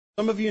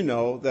Some of you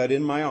know that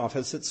in my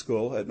office at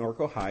school at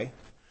Norco High,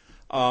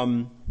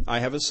 I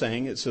have a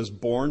saying. It says,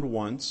 born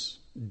once,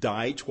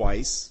 die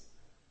twice,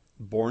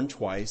 born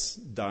twice,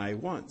 die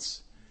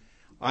once.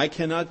 I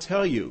cannot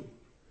tell you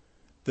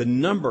the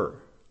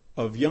number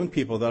of young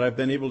people that I've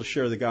been able to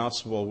share the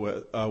gospel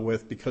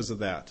with because of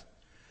that.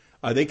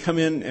 They come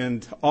in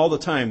and all the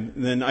time,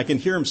 and then I can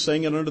hear them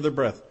saying it under their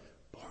breath,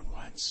 born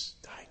once,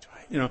 die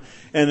twice.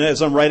 And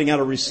as I'm writing out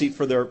a receipt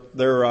for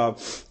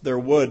their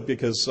wood,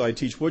 because I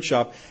teach wood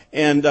shop,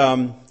 and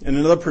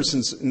another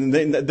person's, and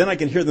then I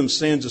can hear them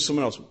saying to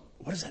someone else,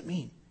 what does that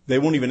mean? They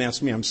won't even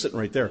ask me. I'm sitting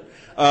right there.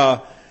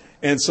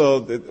 And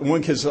so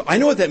one kid said, I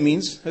know what that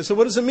means. I said,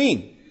 what does it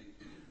mean?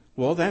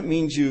 Well, that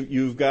means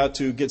you've got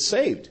to get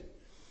saved.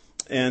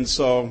 And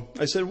so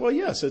I said, well,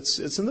 yes,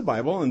 it's in the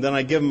Bible. And then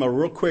I give them a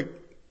real quick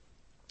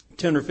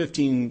 10 or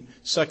 15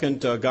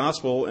 second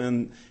gospel,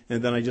 and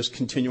then I just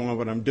continue on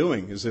what I'm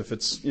doing as if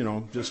it's,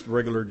 just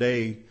regular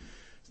day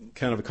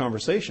kind of a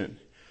conversation.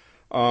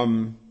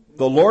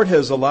 The Lord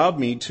has allowed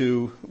me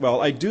to,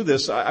 I do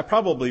this. I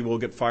probably will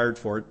get fired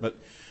for it, but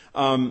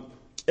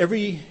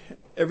every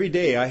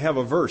day I have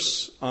a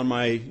verse on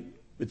my,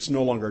 it's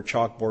no longer a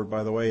chalkboard,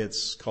 by the way.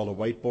 It's called a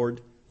whiteboard.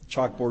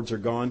 Chalkboards are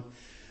gone.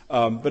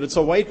 But it's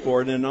a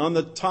whiteboard, and on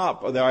the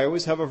top there I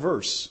always have a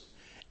verse.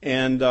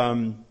 And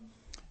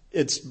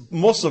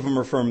most of them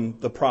are from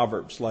the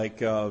Proverbs, like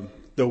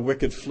the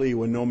wicked flee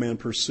when no man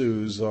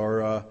pursues,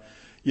 or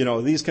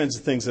these kinds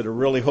of things that are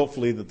really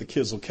hopefully that the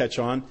kids will catch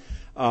on.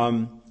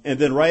 And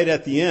then right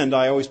at the end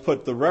I always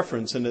put the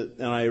reference, and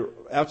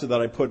after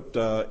that I put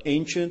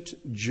ancient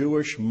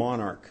Jewish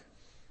monarch,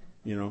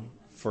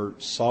 for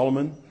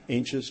Solomon,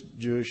 ancient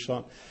Jewish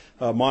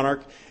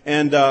monarch.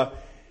 And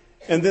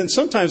then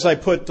sometimes I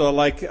put,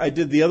 like I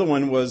did the other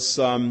one, was,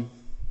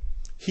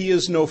 he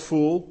is no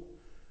fool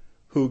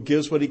who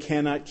gives what he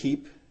cannot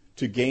keep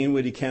to gain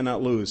what he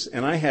cannot lose.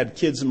 And I had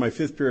kids in my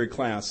 5th period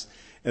class,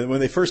 and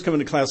when they first come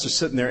into class, they're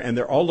sitting there and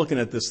they're all looking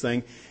at this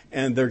thing,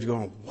 and they're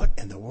going, what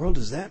in the world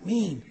does that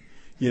mean?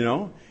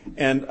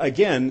 And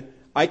again,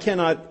 I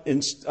cannot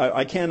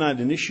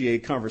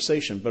initiate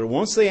conversation, but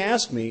once they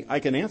ask me,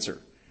 I can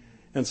answer.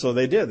 And so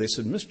they did. They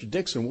said, Mr.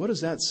 Dixon, what does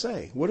that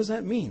say? What does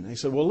that mean? I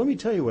said, well, let me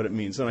tell you what it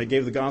means. And I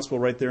gave the gospel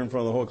right there in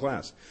front of the whole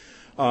class.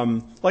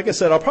 Like I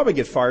said, I'll probably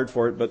get fired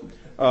for it, but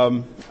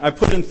I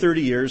put in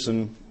 30 years,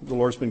 and the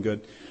Lord's been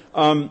good.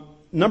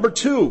 Number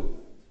 2.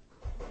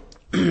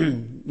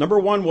 Number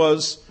 1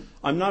 was,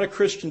 I'm not a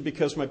Christian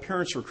because my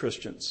parents were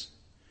Christians.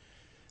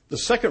 The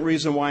second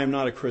reason why I'm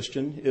not a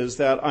Christian is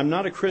that I'm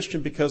not a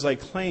Christian because I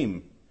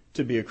claim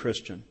to be a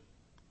Christian.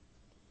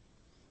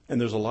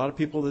 And there's a lot of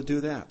people that do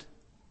that.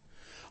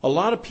 A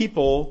lot of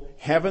people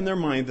have in their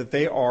mind that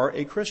they are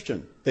a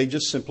Christian. They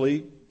just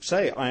simply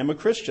say, I am a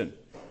Christian.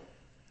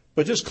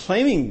 But just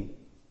claiming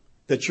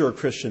that you're a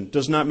Christian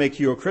does not make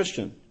you a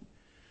Christian.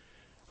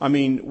 I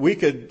mean, we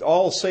could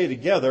all say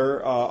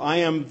together, I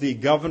am the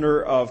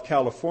governor of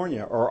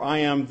California, or I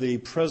am the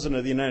president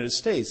of the United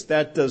States.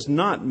 That does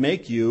not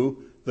make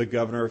you the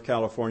governor of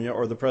California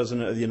or the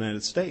president of the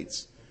United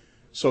States.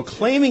 So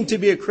claiming to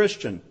be a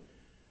Christian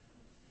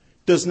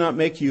does not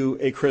make you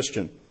a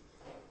Christian.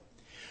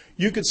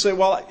 You could say,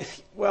 well,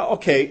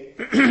 okay,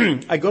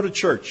 I go to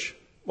church.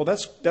 Well,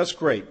 that's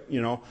great.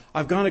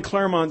 I've gone to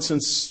Claremont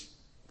since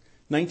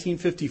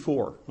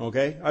 1954.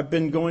 Okay, I've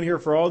been going here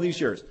for all these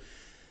years.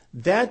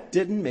 That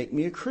didn't make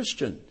me a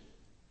Christian.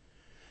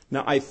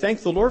 Now, I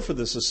thank the Lord for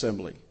this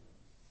assembly.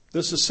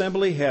 This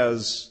assembly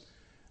has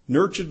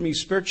nurtured me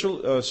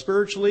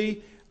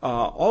spiritually,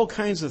 all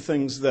kinds of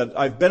things that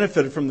I've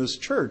benefited from this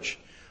church,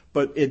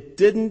 but it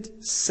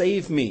didn't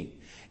save me.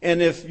 And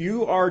if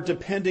you are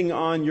depending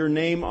on your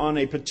name on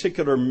a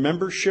particular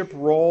membership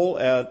roll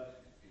at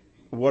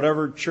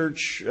whatever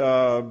church,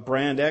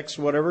 brand X,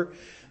 whatever,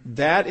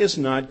 that is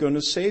not going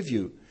to save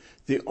you.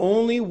 The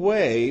only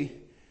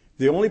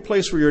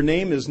place where your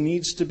name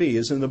needs to be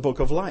is in the book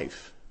of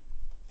life.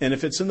 And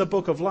if it's in the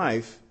book of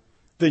life,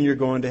 then you're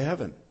going to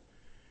heaven.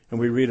 And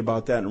we read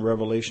about that in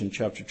Revelation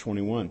chapter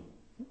 21.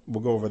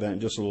 We'll go over that in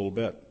just a little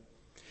bit.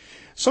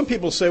 Some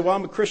people say, well,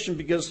 I'm a Christian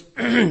because,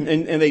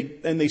 and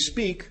they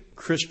speak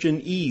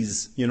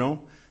Christianese,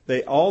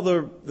 all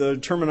the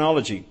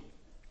terminology.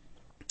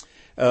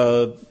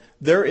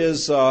 There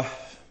is,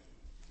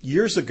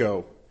 years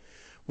ago,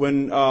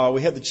 when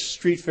we had the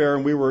street fair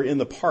and we were in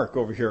the park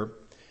over here,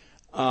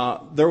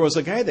 there was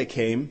a guy that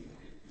came,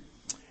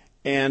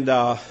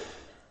 and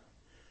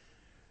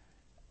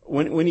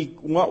when he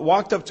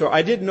walked up to her,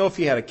 I didn't know if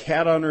he had a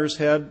cat on his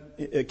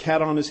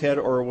head,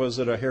 or was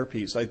it a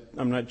hairpiece.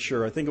 I'm not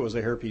sure. I think it was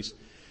a hairpiece,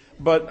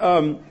 but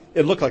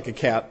it looked like a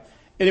cat.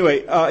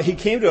 Anyway, he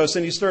came to us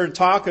and he started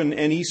talking,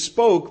 and he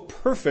spoke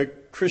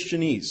perfect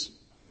Christianese.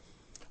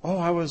 Oh,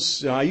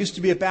 I used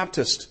to be a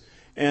Baptist,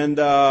 and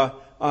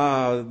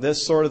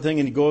this sort of thing.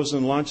 And he goes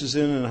and launches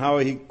in and how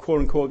he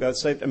quote unquote got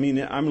saved. I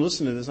mean, I'm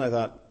listening to this and I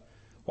thought,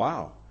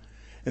 wow.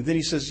 And then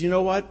he says, you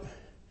know what?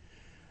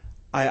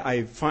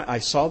 I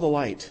saw the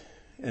light,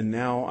 and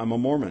now I'm a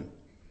Mormon.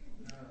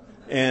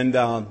 And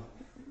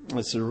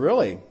I said,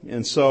 really?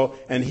 And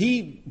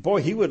he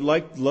would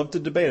love to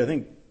debate. I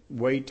think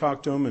Wade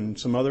talked to him and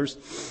some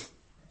others.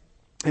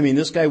 I mean,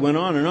 this guy went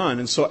on.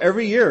 And so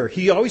every year,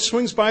 he always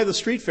swings by the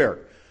street fair.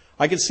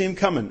 I could see him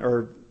coming,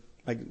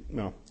 I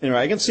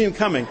can see him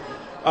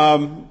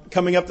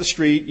coming up the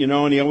street,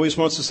 and he always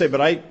wants to say,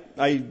 but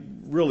I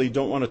really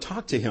don't want to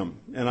talk to him.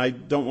 And I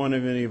don't want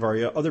any of our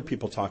other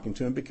people talking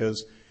to him,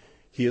 because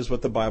he is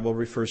what the Bible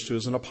refers to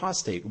as an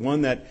apostate.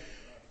 One that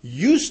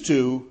used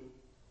to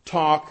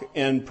talk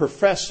and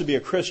profess to be a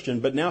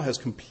Christian, but now has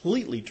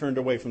completely turned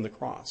away from the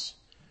cross.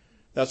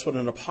 That's what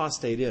an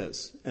apostate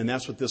is. And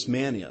that's what this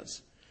man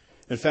is.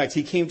 In fact,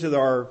 he came to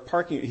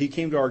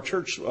our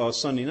church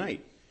Sunday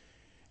night.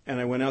 And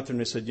I went out there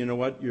and I said, you know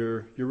what,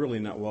 you're really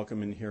not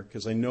welcome in here,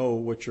 because I know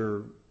what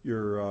your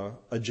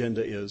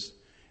agenda is.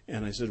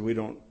 And I said, we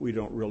don't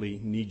really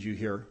need you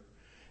here.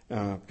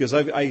 Because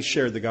I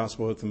shared the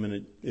gospel with him,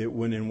 and it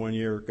went in one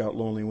ear, got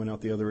lonely, went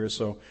out the other ear,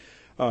 so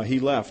he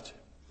left.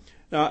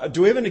 Now,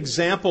 do we have an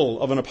example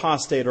of an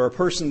apostate or a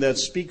person that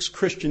speaks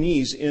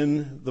Christianese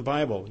in the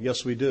Bible?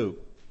 Yes, we do.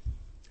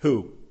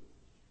 Who?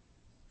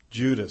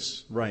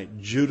 Judas, right.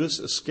 Judas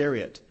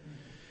Iscariot.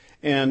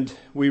 And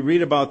we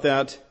read about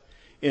that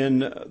in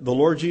the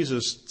Lord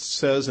Jesus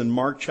says in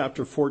Mark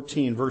chapter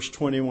 14, verse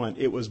 21,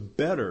 it was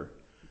better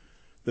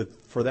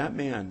for that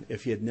man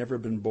if he had never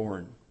been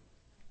born.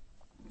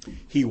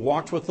 He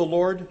walked with the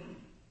Lord.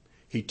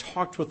 He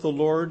talked with the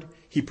Lord.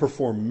 He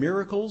performed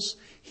miracles.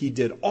 He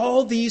did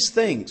all these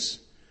things.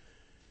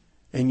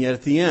 And yet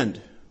at the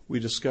end, we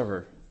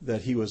discover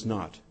that he was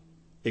not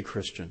a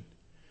Christian.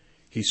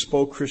 He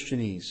spoke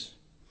Christianese.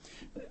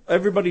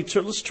 Everybody,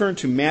 let's turn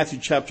to Matthew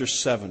chapter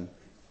 7.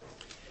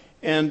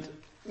 And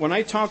when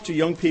I talk to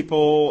young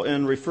people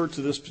and refer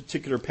to this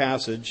particular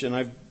passage, and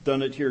I've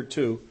done it here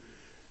too,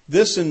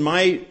 this, in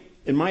my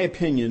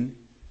opinion,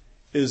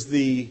 is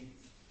the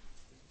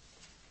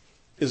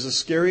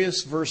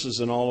scariest verses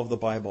in all of the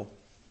Bible.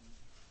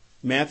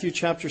 Matthew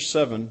chapter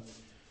 7,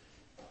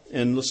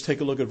 and let's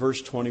take a look at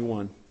verse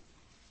 21.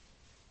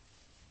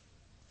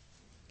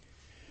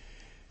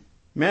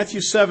 Matthew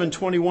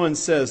 7:21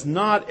 says,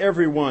 not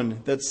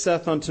everyone that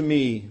saith unto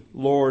me,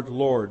 Lord,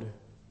 Lord,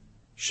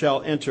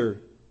 shall enter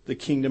the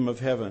kingdom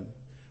of heaven,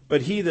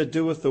 but he that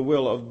doeth the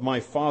will of my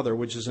Father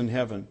which is in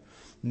heaven.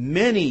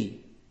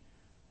 Many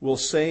will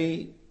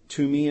say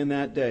to me in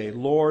that day,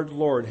 Lord,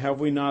 Lord, have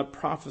we not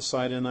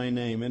prophesied in thy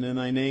name, and in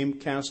thy name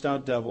cast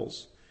out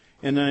devils,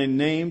 and in thy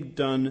name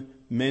done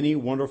many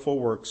wonderful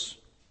works?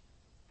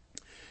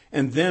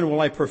 And then will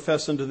I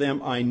profess unto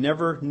them, I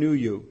never knew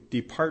you.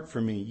 Depart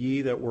from me,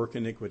 ye that work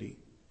iniquity.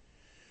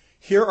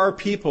 Here are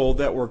people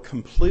that were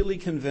completely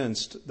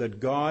convinced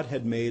that God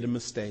had made a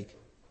mistake,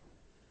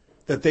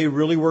 that they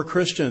really were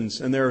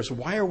Christians. And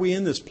why are we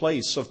in this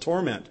place of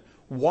torment?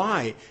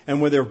 Why?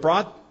 And when they're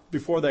brought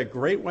before that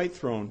great white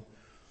throne,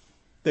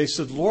 they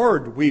said,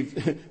 Lord,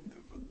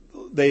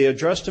 they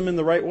addressed him in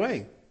the right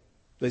way.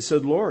 They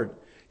said, Lord,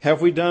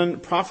 have we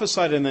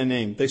prophesied in thy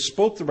name? They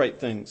spoke the right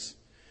things.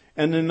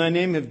 And in thy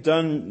name have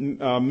done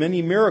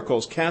many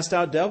miracles, cast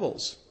out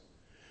devils.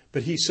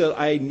 But he said,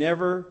 I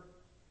never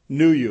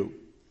knew you.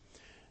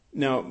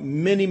 Now,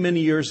 many,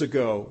 many years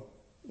ago,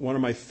 one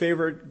of my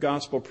favorite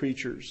gospel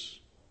preachers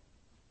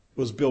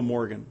was Bill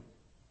Morgan.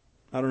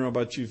 I don't know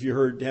about you if you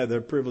had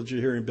the privilege of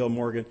hearing Bill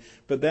Morgan,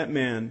 but that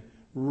man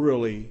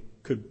really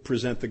could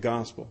present the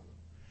gospel.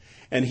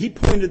 And he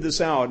pointed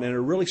this out, and it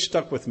really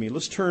stuck with me.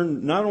 Let's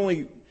turn, not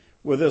only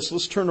with this,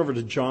 let's turn over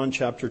to John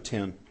chapter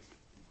 10.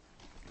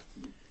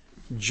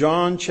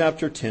 John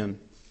chapter 10.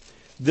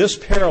 This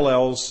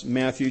parallels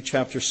Matthew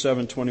chapter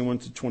 7, 21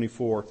 to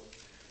 24.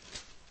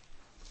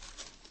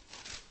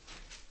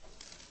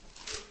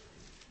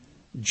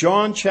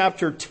 John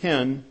chapter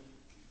 10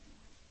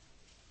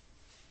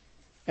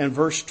 and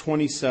verse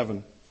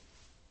 27.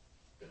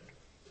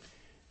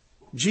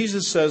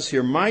 Jesus says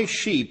here, my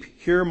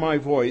sheep hear my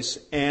voice,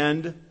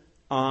 and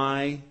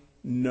I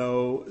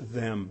know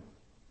them,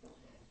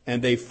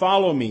 and they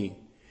follow me.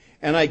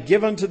 And I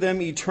give unto them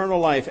eternal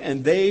life,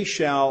 and they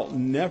shall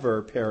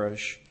never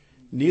perish,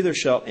 neither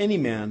shall any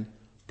man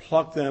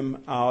pluck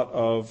them out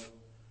of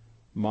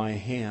my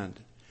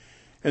hand.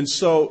 And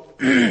so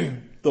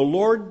the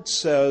Lord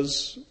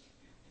says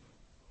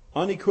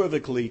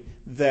unequivocally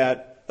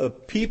that a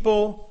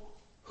people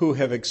who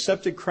have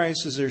accepted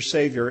Christ as their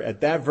Savior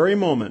at that very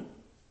moment,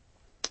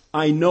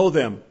 I know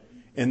them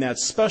in that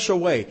special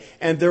way.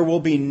 And there will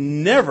be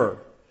never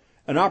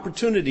an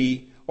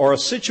opportunity or a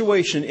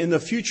situation in the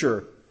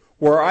future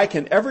where I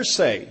can ever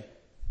say,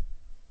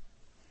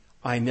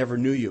 I never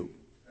knew you.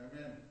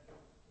 Amen.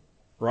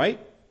 Right?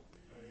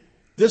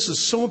 This is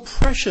so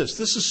precious.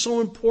 This is so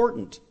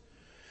important.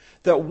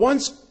 That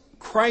once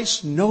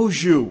Christ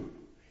knows you,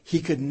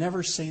 he could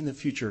never say in the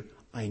future,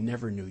 I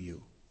never knew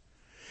you.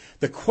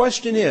 The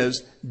question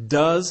is,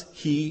 does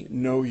he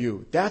know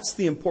you? That's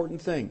the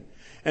important thing.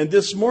 And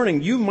this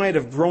morning, you might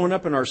have grown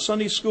up in our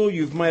Sunday school.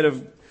 You might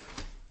have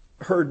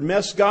heard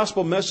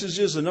gospel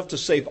messages enough to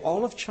save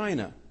all of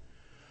China.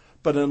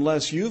 But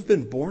unless you've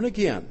been born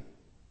again,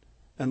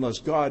 unless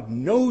God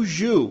knows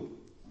you,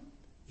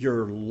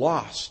 you're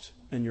lost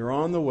and you're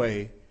on the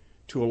way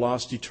to a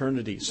lost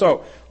eternity.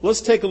 So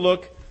let's take a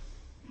look.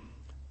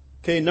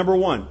 Okay, number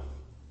one.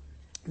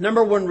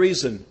 Number one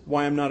reason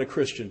why I'm not a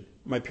Christian.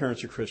 My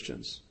parents are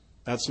Christians.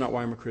 That's not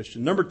why I'm a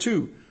Christian. Number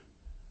two,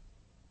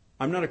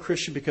 I'm not a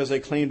Christian because I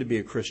claim to be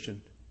a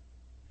Christian.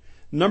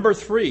 Number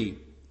three,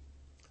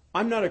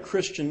 I'm not a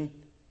Christian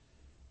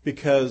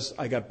because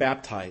I got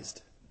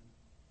baptized.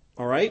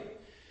 All right?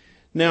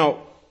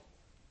 Now,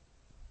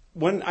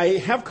 when I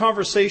have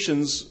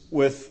conversations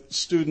with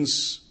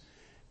students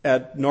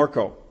at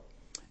Norco,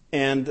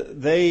 and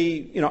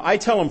they, I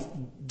tell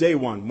them day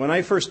one, when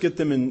I first get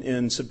them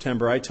in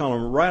September, I tell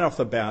them right off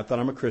the bat that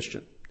I'm a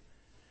Christian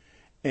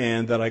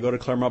and that I go to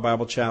Claremont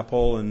Bible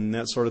Chapel and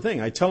that sort of thing.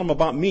 I tell them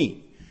about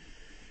me.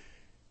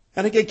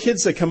 And I get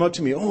kids that come up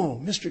to me,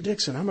 "Oh, Mr.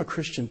 Dixon, I'm a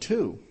Christian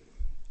too."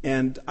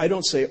 And I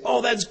don't say,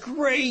 "Oh, that's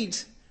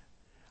great."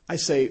 I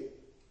say,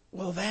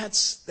 "Well,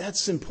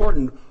 that's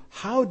important.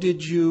 How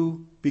did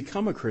you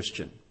become a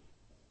Christian?"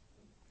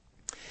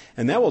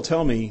 And that will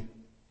tell me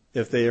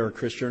if they are a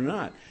Christian or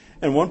not.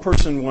 And one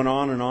person went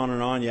on and on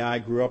and on. "Yeah, I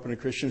grew up in a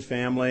Christian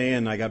family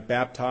and I got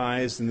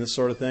baptized and this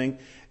sort of thing."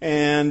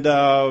 And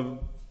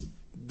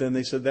then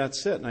they said,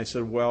 "That's it." And I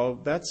said, "Well,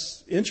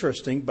 that's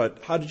interesting, but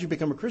how did you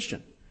become a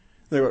Christian?"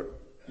 They were,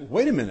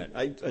 "Wait a minute.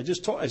 I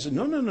said,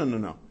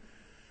 No.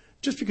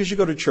 Just because you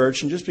go to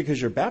church and just because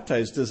you're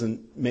baptized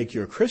doesn't make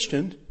you a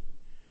Christian."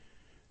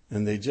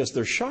 And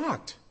they're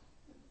shocked.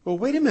 "Well,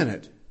 wait a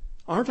minute.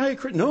 Aren't I a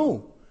Christian?"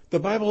 No, the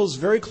Bible is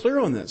very clear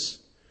on this.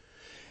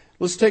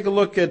 Let's take a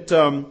look at,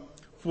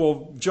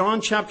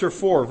 John chapter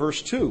 4,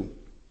 verse 2.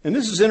 And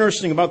this is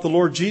interesting about the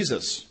Lord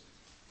Jesus.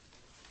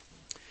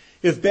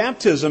 If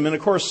baptism, and of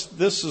course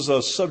this is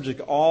a subject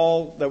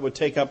all that would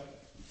take up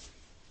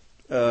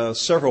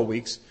several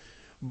weeks,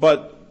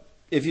 but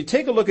if you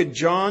take a look at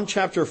John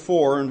chapter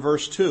 4 and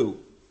verse 2,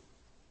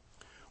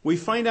 we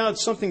find out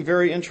something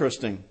very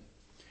interesting.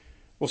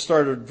 We'll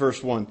start at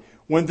verse 1.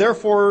 "When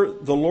therefore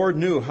the Lord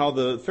knew how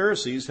the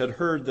Pharisees had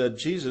heard that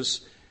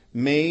Jesus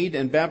made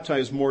and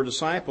baptized more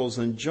disciples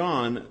than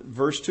John,"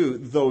 verse 2,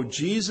 "though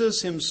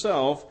Jesus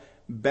himself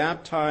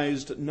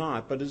baptized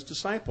not, but his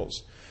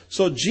disciples."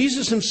 So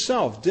Jesus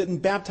himself didn't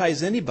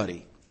baptize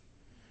anybody.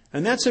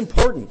 And that's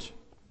important.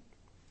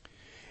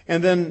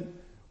 And then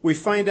we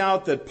find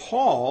out that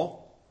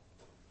Paul,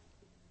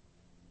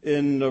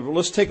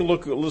 let's take a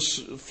look, let's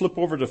flip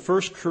over to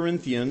 1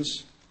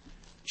 Corinthians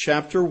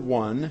chapter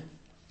 1.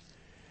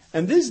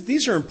 And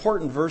these are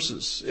important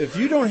verses. If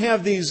you don't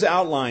have these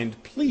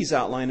outlined, please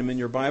outline them in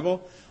your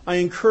Bible. I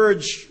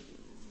encourage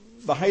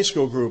the high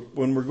school group,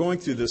 when we're going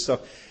through this stuff,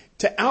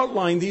 to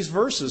outline these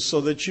verses so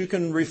that you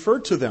can refer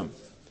to them.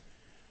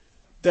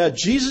 That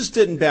Jesus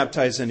didn't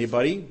baptize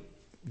anybody,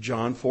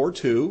 John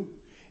 4:2.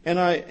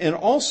 And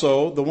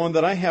also, the one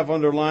that I have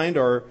underlined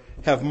or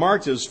have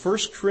marked is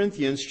 1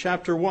 Corinthians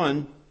chapter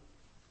 1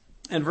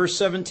 and verse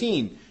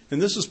 17.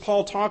 And this is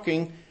Paul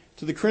talking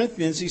to the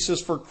Corinthians. He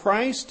says, "For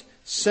Christ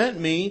sent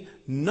me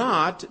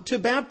not to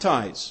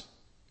baptize,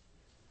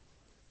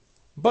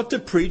 but to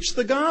preach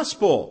the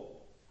gospel."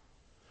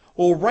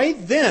 Well,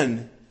 right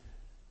then,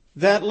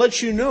 that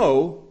lets you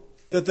know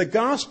that the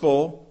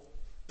gospel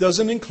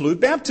doesn't include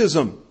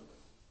baptism.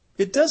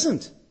 It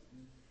doesn't.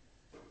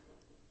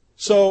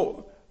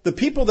 So, the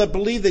people that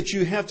believe that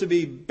you have to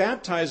be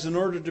baptized in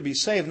order to be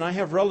saved, and I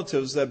have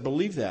relatives that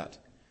believe that.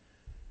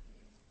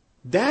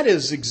 That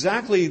is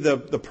exactly the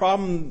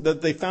problem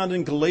that they found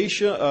in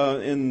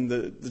Galatia, in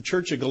the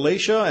church of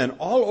Galatia and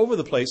all over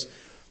the place,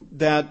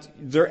 that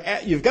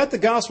you've got the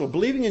gospel,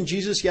 believing in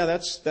Jesus, yeah,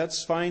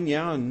 that's fine,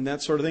 yeah, and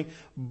that sort of thing.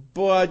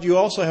 But you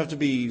also have to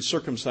be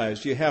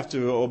circumcised. You have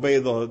to obey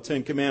the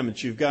Ten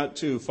Commandments. You've got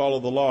to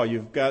follow the law.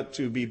 You've got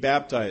to be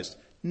baptized.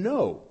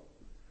 No.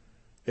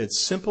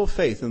 It's simple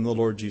faith in the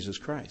Lord Jesus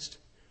Christ,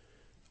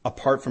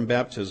 apart from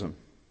baptism.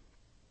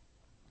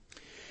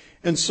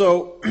 And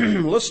so,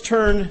 let's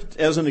turn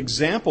as an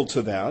example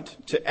to that,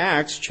 to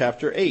Acts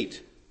chapter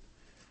 8.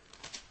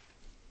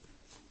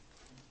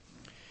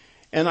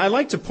 And I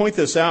like to point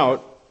this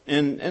out,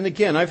 and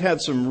again, I've had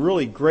some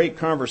really great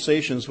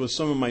conversations with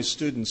some of my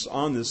students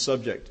on this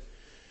subject.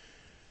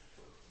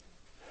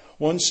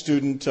 One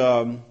student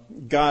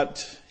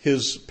got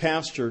his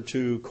pastor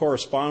to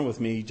correspond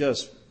with me,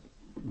 just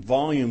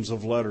volumes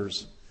of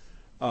letters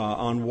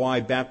on why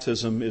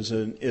baptism is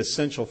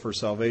essential for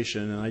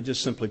salvation. And I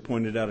just simply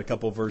pointed out a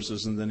couple of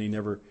verses, and then he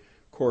never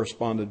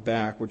corresponded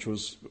back, which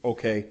was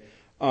okay.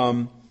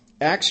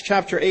 Acts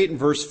chapter 8 and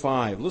verse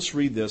 5. Let's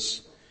read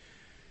this.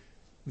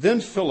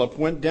 "Then Philip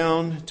went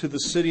down to the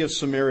city of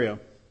Samaria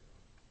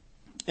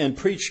and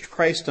preached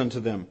Christ unto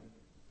them.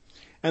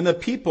 And the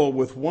people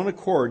with one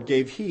accord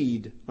gave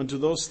heed unto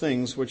those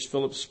things which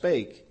Philip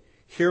spake,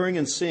 hearing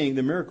and seeing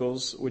the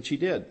miracles which he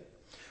did.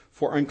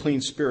 For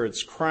unclean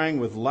spirits, crying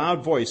with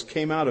loud voice,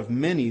 came out of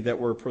many that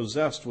were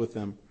possessed with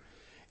them.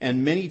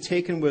 And many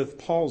taken with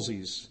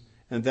palsies,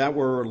 and that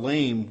were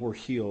lame were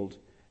healed.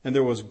 And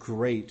there was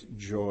great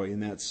joy in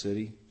that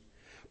city.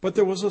 But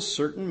there was a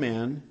certain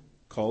man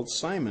called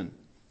Simon,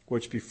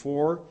 which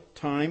before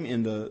time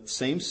in the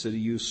same city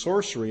used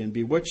sorcery and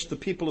bewitched the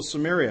people of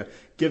Samaria,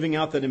 giving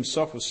out that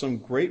himself was some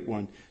great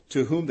one,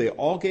 to whom they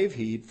all gave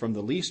heed, from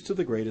the least to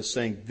the greatest,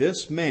 saying,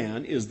 This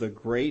man is the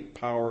great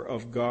power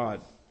of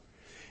God.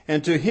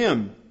 And to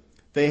him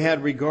they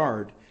had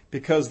regard,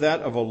 because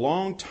that of a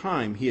long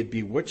time he had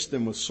bewitched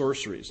them with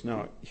sorceries.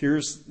 Now,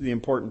 here's the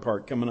important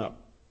part coming up.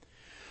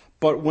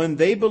 But when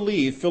they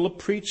believed, Philip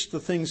preached the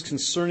things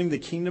concerning the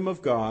kingdom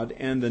of God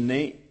and the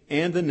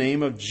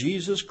name of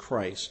Jesus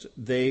Christ.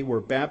 They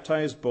were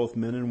baptized, both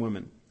men and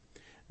women.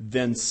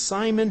 Then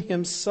Simon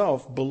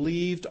himself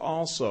believed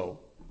also.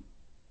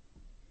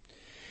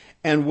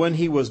 And when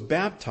he was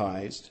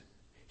baptized,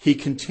 he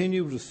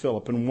continued with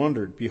Philip and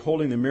wondered,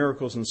 beholding the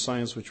miracles and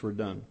signs which were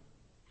done.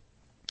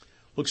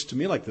 Looks to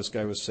me like this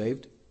guy was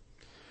saved.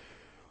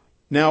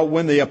 Now,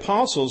 when the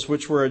apostles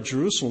which were at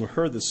Jerusalem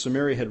heard that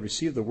Samaria had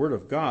received the word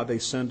of God, they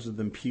sent to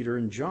them Peter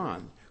and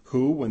John,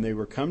 who, when they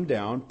were come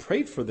down,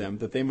 prayed for them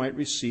that they might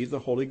receive the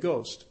Holy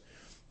Ghost.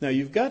 Now,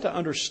 you've got to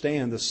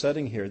understand the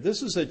setting here.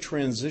 This is a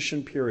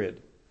transition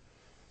period.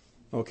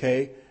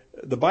 Okay?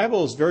 The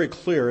Bible is very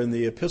clear in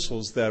the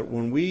epistles that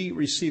when we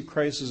receive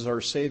Christ as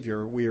our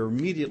Savior, we are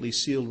immediately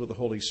sealed with the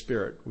Holy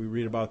Spirit. We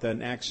read about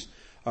that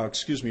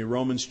in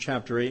Romans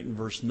chapter 8 and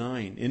verse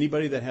 9.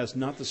 Anybody that has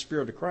not the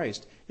Spirit of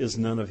Christ is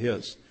none of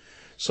His.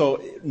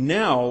 So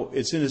now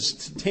it's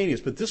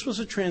instantaneous, but this was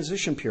a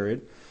transition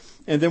period.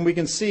 And then we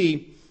can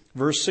see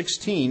verse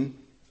 16,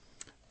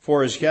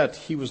 for as yet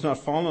he was not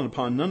fallen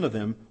upon none of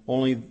them,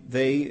 only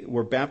they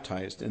were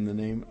baptized in the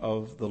name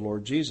of the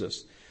Lord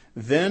Jesus.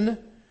 Then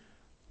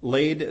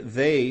laid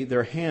they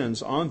their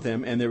hands on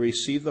them, and they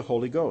received the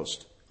Holy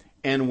Ghost.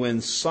 And when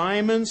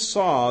Simon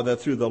saw that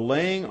through the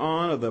laying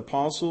on of the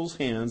apostles'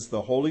 hands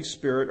the Holy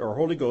Spirit or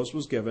Holy Ghost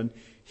was given,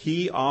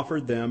 he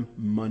offered them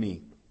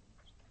money,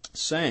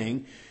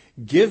 saying,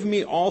 Give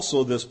me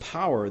also this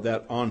power,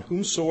 that on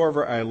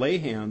whomsoever I lay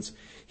hands,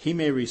 he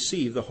may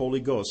receive the Holy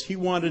Ghost. He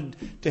wanted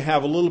to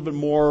have a little bit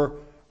more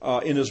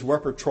in his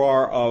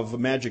repertoire of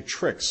magic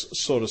tricks,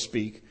 so to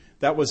speak.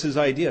 That was his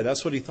idea.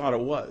 That's what he thought it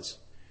was.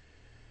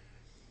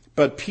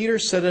 But Peter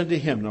said unto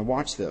him, now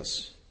watch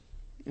this,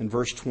 in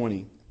verse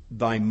 20,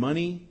 Thy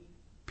money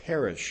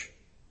perish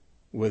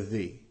with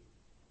thee.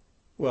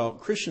 Well,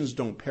 Christians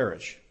don't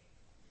perish.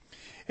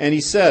 And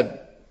he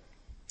said,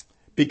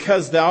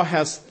 Because thou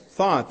hast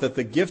thought that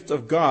the gift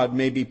of God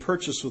may be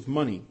purchased with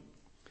money,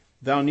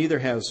 thou neither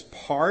hast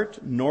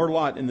part nor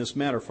lot in this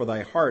matter, for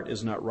thy heart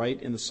is not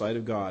right in the sight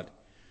of God.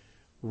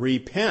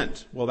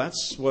 Repent. Well,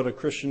 that's what a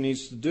Christian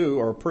needs to do,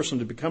 or a person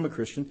to become a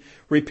Christian.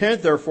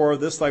 Repent, therefore, of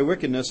this thy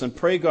wickedness, and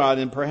pray God,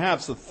 and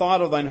perhaps the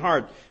thought of thine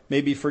heart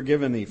may be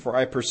forgiven thee. For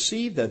I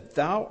perceive that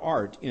thou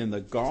art in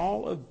the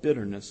gall of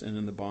bitterness and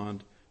in the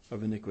bond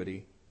of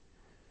iniquity.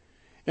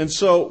 And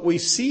so we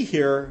see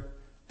here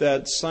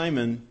that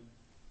Simon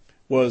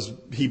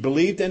he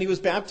believed and he was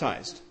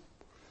baptized.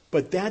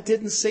 But that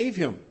didn't save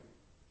him.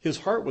 His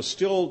heart was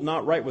still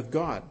not right with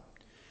God.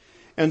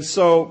 And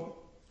so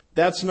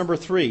that's number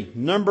 3.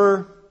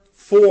 Number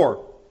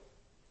 4.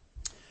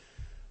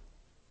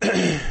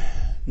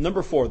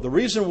 Number 4. The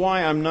reason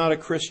why I'm not a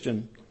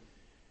Christian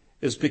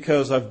is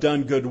because I've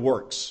done good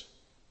works.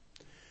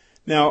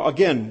 Now,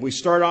 again, we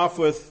start off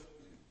with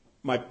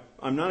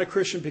I'm not a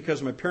Christian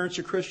because my parents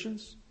are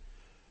Christians.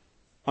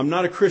 I'm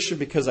not a Christian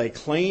because I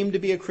claim to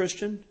be a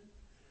Christian.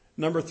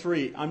 Number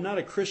 3, I'm not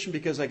a Christian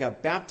because I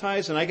got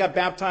baptized, and I got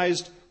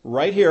baptized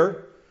right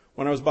here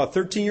when I was about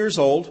 13 years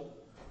old.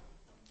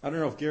 I don't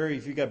know if Gary,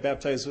 if you got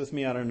baptized with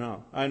me, I don't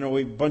know. I know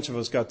a bunch of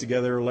us got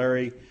together,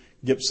 Larry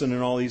Gibson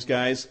and all these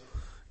guys.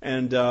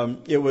 And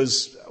I'm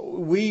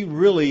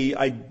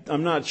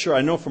not sure,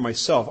 I know for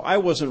myself, I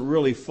wasn't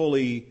really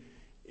fully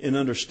in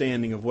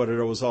understanding of what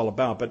it was all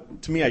about.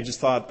 But to me, I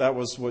just thought that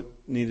was what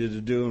needed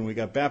to do, and we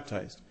got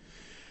baptized.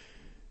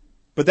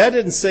 But that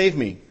didn't save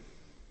me.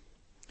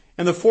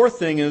 And the 4th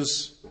thing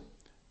is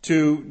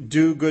to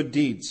do good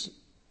deeds.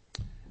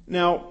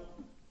 Now,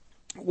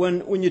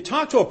 when you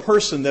talk to a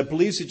person that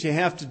believes that you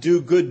have to do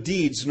good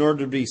deeds in order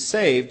to be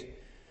saved,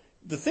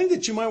 the thing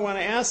that you might want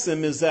to ask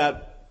them is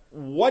that,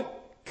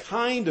 what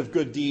kind of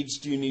good deeds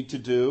do you need to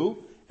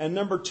do? And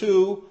number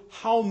 2,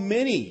 how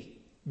many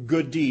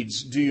good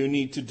deeds do you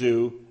need to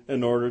do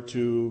in order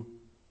to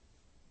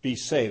be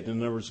saved?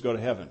 In other words, go to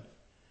heaven.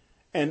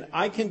 And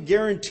I can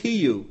guarantee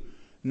you,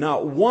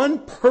 not one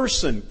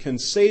person can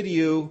say to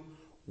you,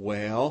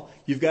 well,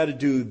 you've got to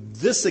do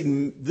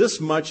this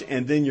much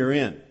and then you're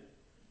in.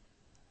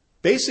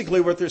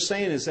 Basically what they're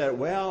saying is that,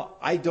 well,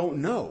 I don't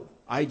know.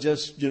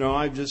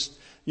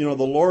 The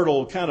Lord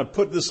will kind of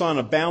put this on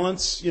a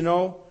balance,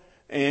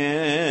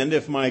 and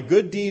if my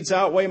good deeds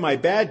outweigh my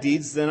bad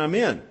deeds, then I'm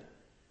in.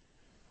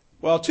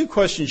 Well, 2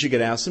 questions you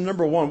could ask them.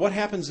 Number 1, what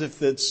happens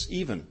if it's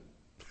even?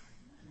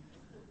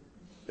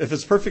 If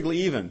it's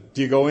perfectly even,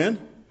 do you go in?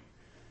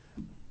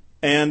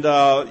 And,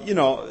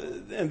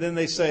 and then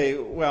they say,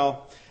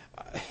 well,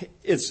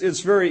 it's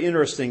very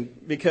interesting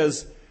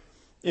because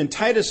in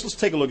Titus, let's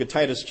take a look at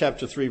Titus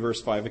chapter 3,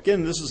 verse 5.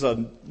 Again, this is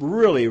a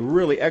really,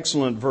 really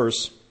excellent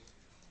verse.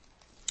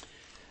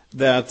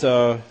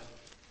 that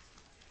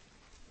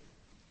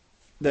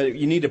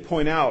you need to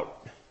point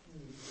out.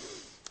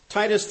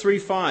 Titus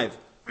 3:5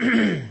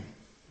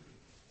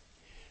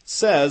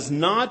 says,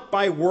 "Not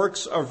by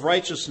works of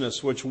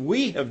righteousness which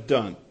we have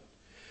done,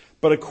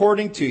 but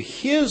according to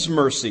His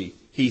mercy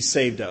He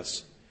saved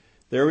us."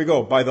 There we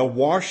go. By the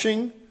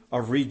washing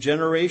of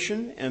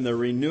regeneration and the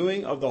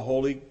renewing of the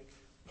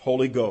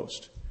Holy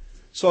Ghost.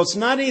 So it's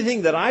not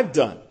anything that I've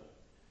done.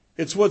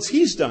 It's what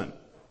He's done.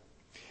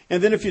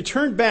 And then if you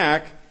turn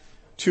back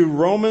to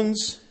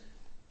Romans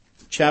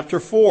chapter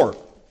 4.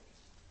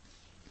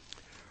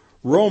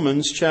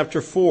 Romans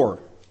chapter 4.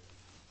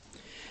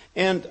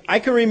 And I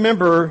can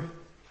remember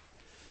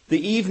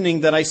the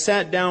evening that I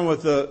sat down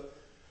with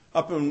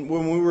when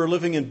we were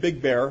living in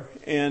Big Bear,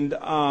 and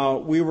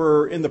we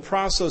were in the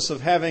process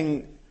of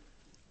having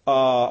the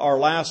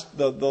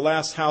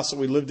last house that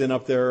we lived in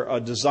up there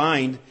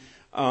designed.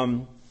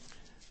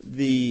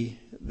 The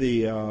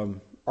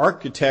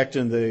architect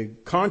and the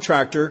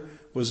contractor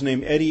was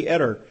named Eddie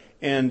Etter,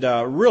 and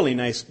a really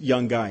nice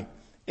young guy.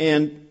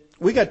 And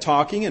we got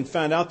talking and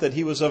found out that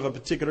he was of a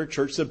particular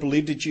church that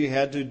believed that you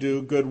had to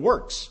do good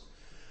works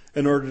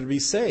in order to be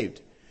saved.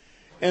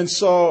 And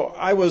so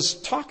I was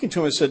talking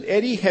to him. I said,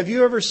 "Eddie, have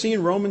you ever seen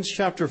Romans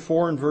chapter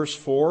 4 and verse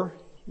 4?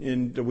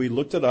 And we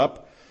looked it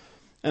up.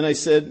 And I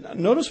said,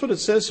 "Notice what it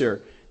says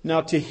here.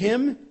 Now to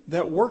him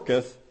that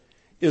worketh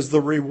is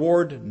the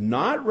reward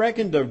not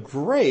reckoned of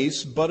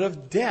grace, but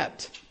of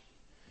debt."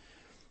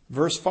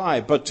 Verse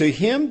 5, "But to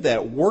him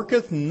that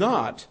worketh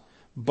not,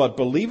 but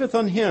believeth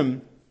on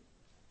Him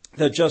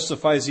that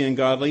justifies the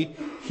ungodly,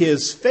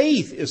 his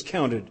faith is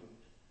counted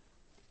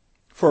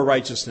for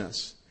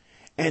righteousness."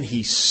 And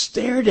he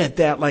stared at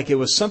that like it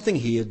was something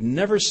he had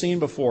never seen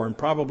before and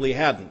probably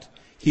hadn't.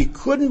 He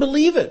couldn't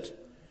believe it.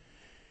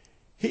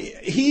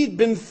 He'd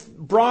been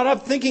brought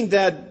up thinking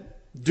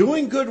that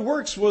doing good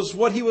works was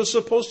what he was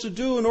supposed to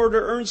do in order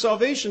to earn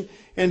salvation.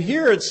 And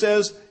here it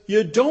says,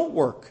 you don't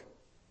work.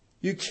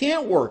 You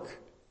can't work.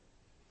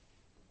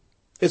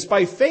 It's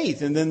by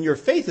faith, and then your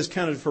faith is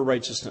counted for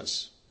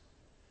righteousness.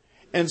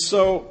 And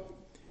so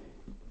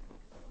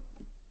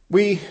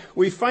we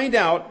find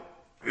out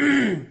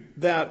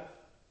that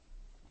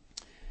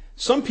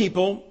some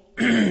people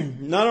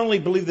not only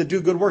believe they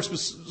do good works, but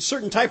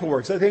certain type of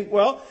works. I think,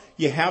 well,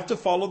 you have to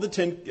follow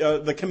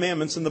the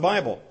commandments in the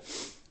Bible.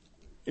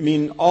 I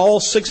mean, all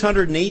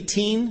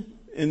 618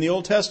 in the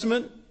Old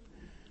Testament.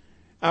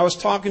 I was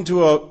talking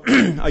to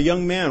a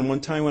young man one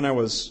time when I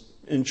was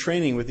in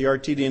training with the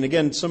RTD. And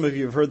again, some of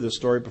you have heard this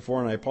story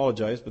before, and I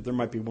apologize, but there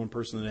might be one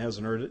person that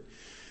hasn't heard it.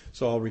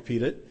 So I'll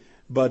repeat it.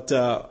 But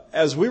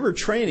as we were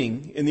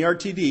training in the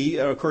RTD,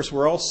 of course,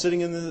 we're all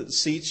sitting in the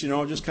seats,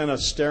 just kind of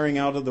staring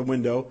out of the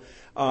window.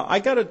 I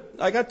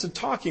got to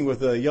talking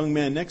with a young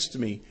man next to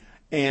me.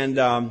 And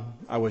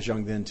I was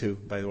young then, too,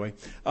 by the way.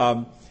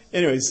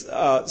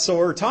 So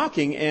we're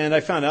talking, and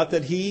I found out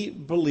that he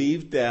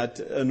believed that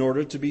in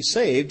order to be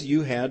saved,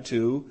 you had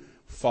to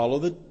follow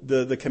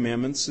the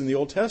commandments in the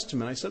Old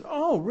Testament. I said,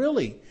 "Oh,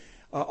 really?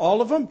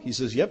 All of them?" He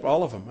says, "Yep,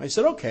 all of them." I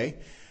said, "Okay.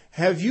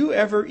 Have you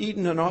ever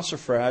eaten an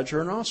ossifrage or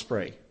an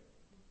osprey?"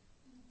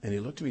 And he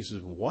looked at me and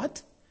says,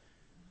 "What?"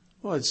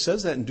 "Well, it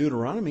says that in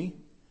Deuteronomy.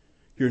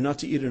 You're not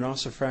to eat an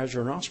ossifrage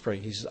or an osprey."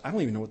 He says, "I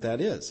don't even know what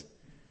that is."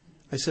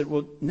 I said,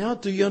 "Well, now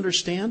do you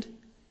understand?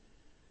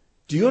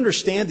 Do you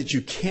understand that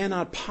you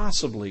cannot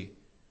possibly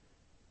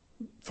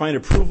find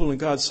approval in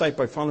God's sight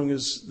by following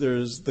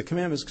the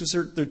commandments, because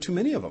there are too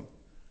many of them?"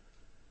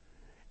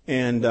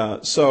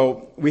 And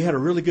so we had a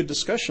really good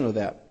discussion of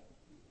that.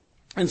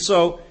 And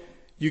so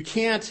you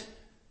can't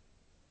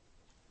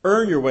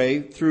earn your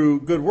way through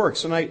good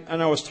works. And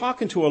I was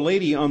talking to a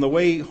lady on the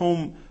way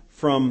home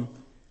from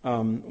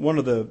one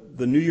of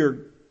the New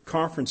Year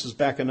conferences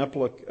back in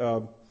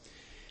Uplook,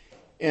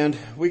 and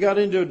we got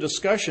into a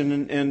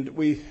discussion,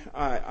 and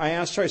I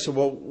asked her, I said,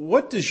 "Well,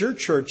 what does your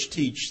church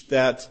teach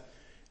that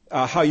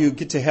how you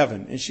get to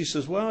heaven?" And she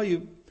says, "Well,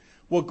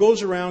 what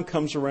goes around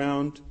comes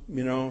around,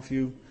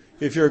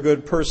 if you're a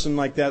good person,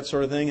 like that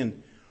sort of thing."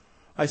 And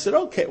I said,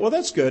 "Okay, well,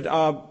 that's good.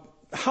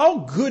 How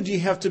good do you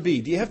have to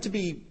be? Do you have to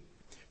be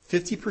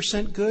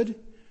 50% good?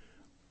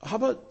 How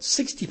about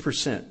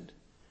 60%?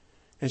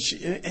 And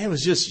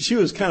she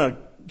was kind of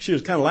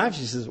laughing.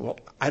 She says, "Well,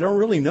 I don't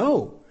really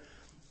know."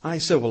 I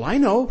said, "Well, I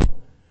know.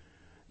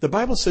 The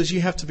Bible says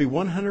you have to be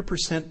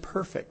 100%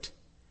 perfect."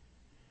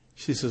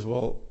 She says,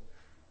 "Well,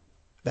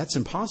 that's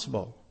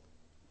impossible."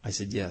 I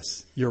said,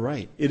 "Yes, you're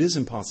right. It is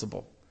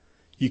impossible.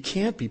 You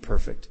can't be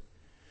perfect.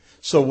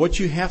 So what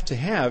you have to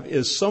have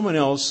is someone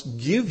else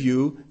give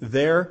you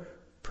their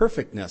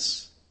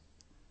perfectness,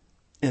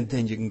 and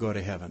then you can go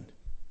to heaven."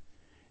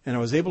 And I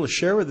was able to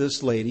share with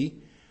this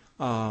lady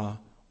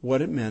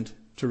what it meant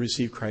to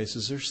receive Christ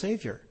as their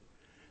Savior.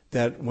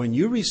 That when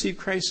you receive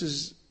Christ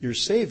as your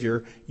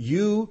Savior,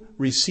 you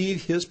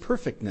receive His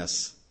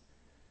perfectness.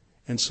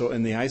 And so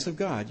in the eyes of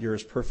God, you're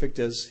as perfect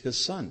as His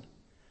Son.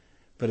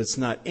 But it's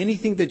not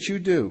anything that you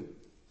do.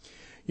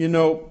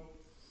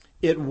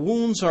 It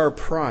wounds our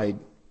pride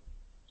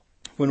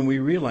when we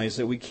realize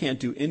that we can't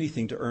do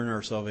anything to earn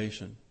our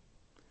salvation.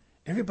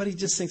 Everybody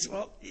just thinks,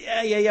 well,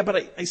 yeah,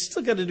 but I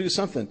still got to do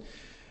something.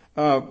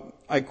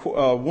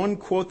 One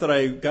quote that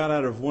I got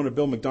out of one of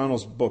Bill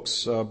McDonald's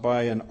books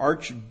by an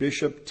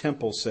Archbishop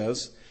Temple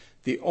says,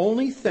 "The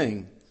only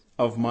thing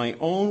of my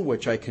own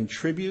which I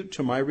contribute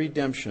to my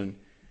redemption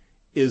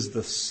is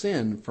the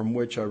sin from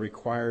which I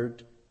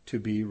required to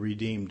be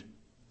redeemed."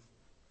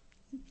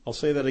 I'll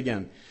say that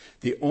again.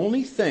 The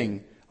only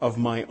thing of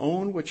my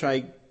own which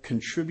I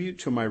contribute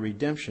to my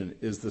redemption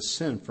is the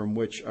sin from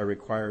which I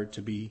require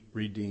to be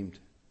redeemed.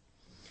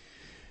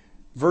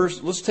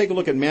 Let's take a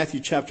look at Matthew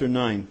chapter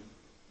 9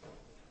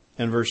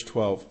 and verse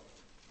 12.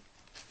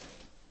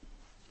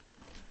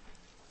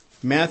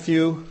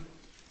 Matthew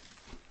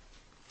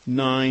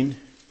 9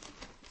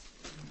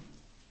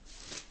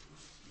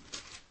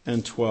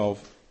 and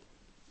 12.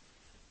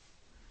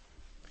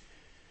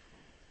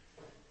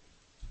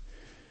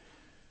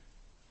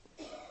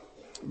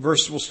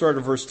 We'll start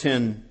at verse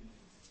 10.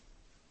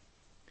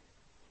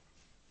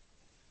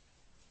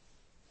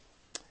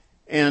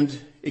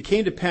 And it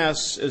came to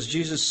pass, as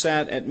Jesus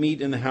sat at meat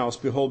in the house,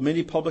 behold,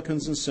 many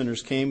publicans and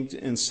sinners came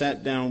and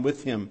sat down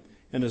with him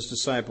and his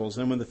disciples.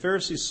 And when the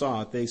Pharisees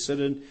saw it, they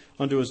said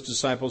unto his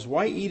disciples,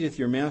 Why eateth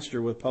your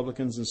master with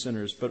publicans and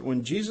sinners? But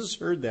when Jesus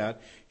heard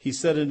that, he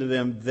said unto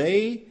them,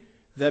 They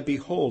that be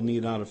whole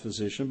need not a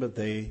physician, but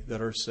they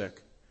that are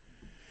sick.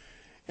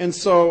 And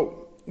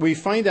so we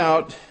find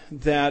out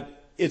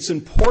that it's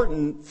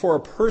important for a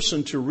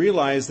person to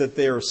realize that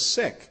they are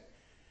sick,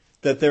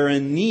 that they're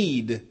in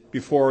need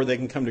before they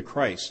can come to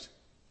Christ.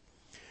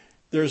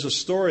 There's a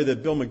story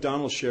that Bill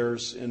McDonald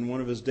shares in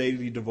one of his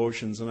daily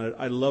devotions, and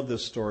I love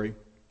this story.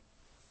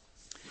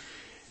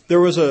 There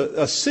was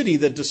a city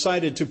that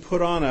decided to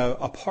put on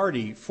a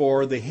party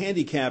for the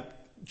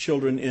handicapped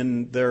children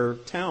in their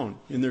town,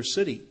 in their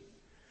city.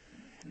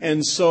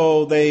 And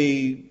so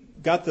they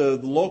got the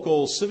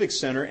local civic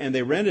center and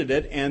they rented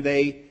it, and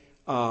they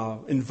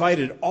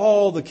invited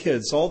all the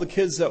kids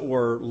that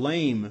were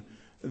lame,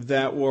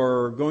 that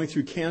were going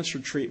through cancer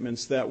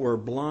treatments, that were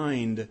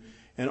blind,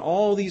 and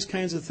all these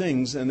kinds of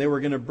things. And they were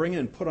going to bring in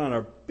and put on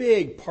a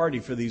big party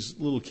for these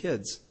little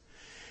kids.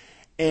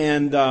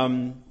 And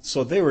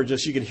so they were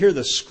you could hear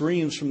the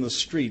screams from the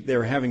street. They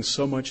were having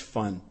so much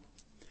fun.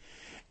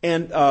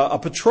 And a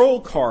patrol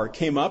car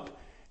came up,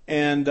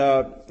 and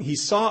he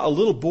saw a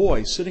little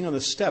boy sitting on the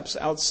steps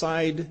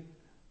outside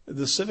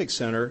the civic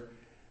center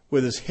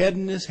with his head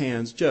in his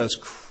hands,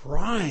 just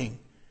crying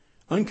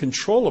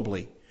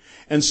uncontrollably.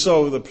 And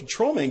so the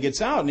patrolman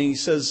gets out and he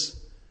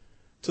says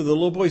to the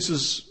little boy,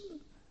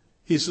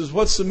 he says,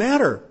 What's the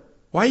matter?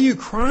 Why are you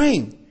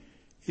crying?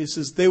 He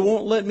says, They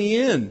won't let me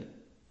in.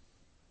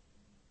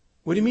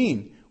 What do you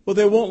mean? Well,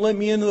 they won't let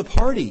me into the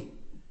party.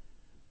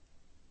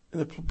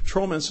 And the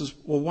patrolman says,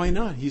 Well, why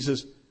not? He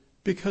says,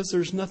 Because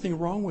there's nothing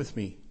wrong with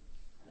me.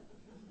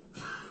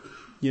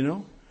 You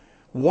know?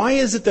 Why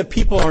is it that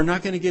people are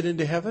not going to get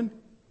into heaven?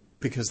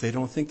 Because they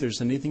don't think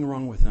there's anything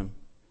wrong with them.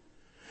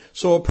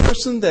 So a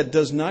person that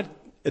does not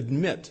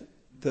admit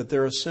that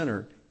they're a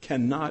sinner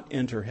cannot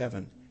enter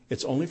heaven.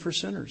 It's only for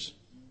sinners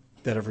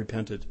that have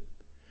repented.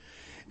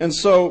 And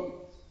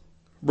so,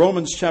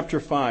 Romans chapter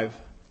 5.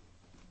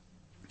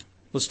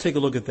 Let's take a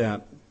look at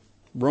that.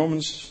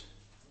 Romans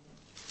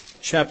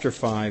chapter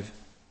 5.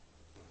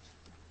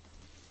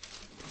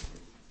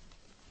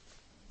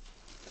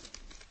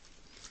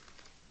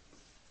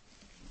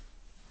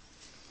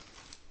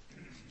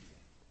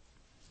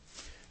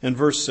 And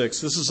verse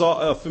 6. This is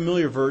a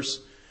familiar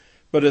verse,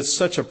 but it's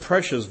such a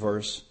precious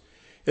verse.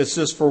 It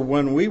says, For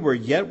when we were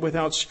yet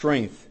without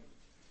strength,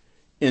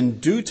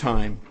 in due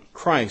time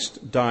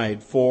Christ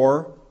died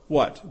for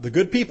what? The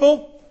good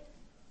people?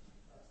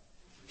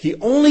 He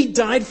only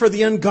died for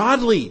the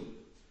ungodly.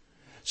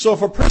 So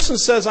if a person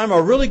says, I'm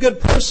a really good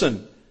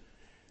person,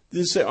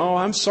 they say, oh,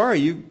 I'm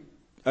sorry,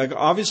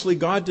 obviously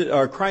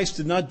Christ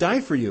did not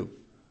die for you.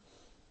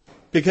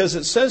 Because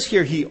it says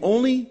here, He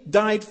only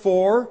died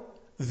for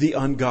the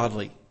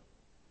ungodly.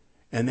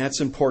 And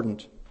that's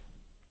important.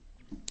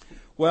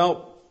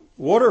 Well,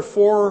 what are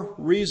 4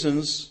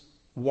 reasons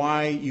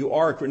why you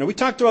are a Christian? Now, we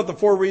talked about the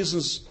 4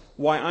 reasons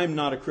why I'm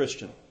not a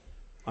Christian.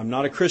 I'm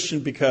not a Christian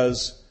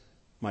because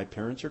my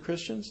parents are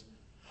Christians.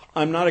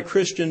 I'm not a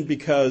Christian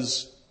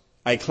because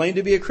I claim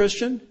to be a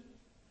Christian.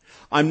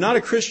 I'm not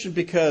a Christian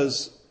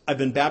because I've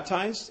been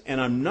baptized.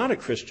 And I'm not a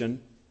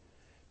Christian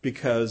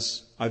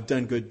because I've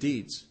done good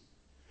deeds.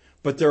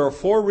 But there are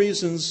 4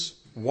 reasons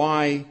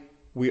why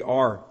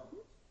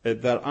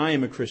that I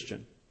am a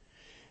Christian.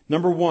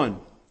 Number 1,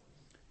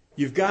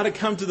 you've got to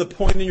come to the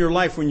point in your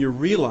life when you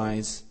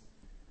realize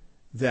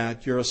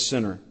that you're a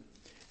sinner.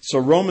 So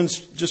Romans,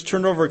 just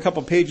turn over a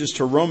couple pages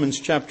to Romans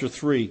chapter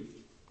 3.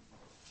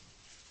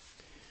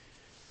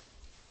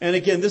 And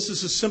again, this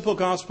is a simple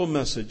gospel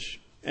message.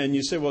 And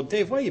you say, well,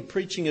 Dave, why are you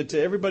preaching it to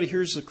everybody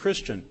here's a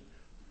Christian?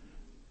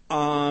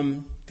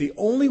 The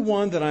only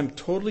one that I'm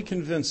totally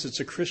convinced it's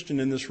a Christian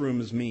in this room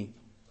is me.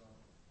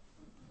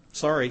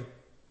 Sorry.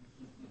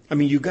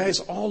 You guys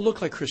all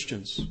look like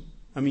Christians.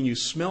 You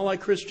smell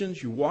like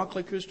Christians. You walk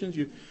like Christians.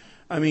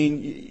 I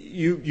mean,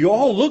 you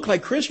all look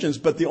like Christians,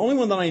 but the only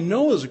one that I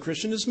know is a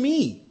Christian is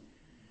me.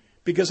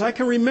 Because I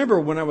can remember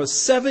when I was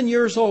 7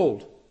 years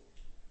old,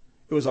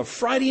 it was a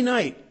Friday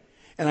night,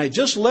 and I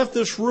just left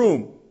this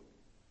room.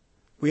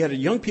 We had a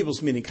young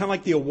people's meeting, kind of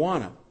like the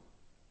Awana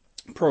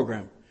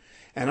program.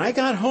 And I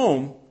got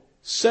home,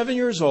 7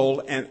 years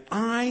old, and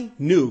I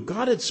knew,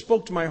 God had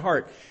spoke to my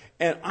heart,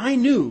 and I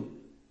knew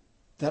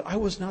that I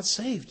was not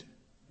saved.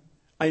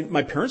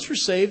 My parents were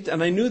saved,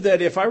 and I knew that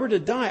if I were to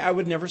die, I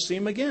would never see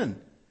them again.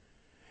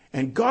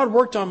 And God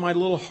worked on my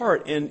little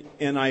heart,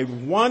 and I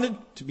wanted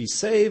to be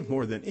saved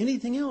more than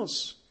anything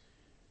else.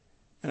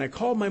 And I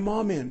called my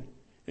mom in,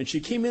 and she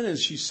came in and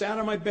she sat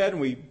on my bed,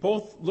 and we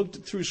both looked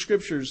through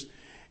scriptures.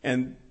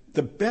 And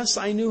the best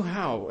I knew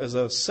how, as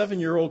a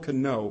 7-year-old could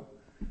know,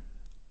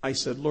 I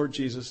said, Lord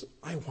Jesus,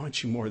 I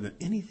want you more than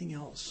anything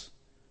else.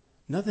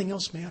 Nothing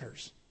else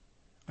matters.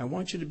 I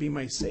want you to be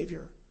my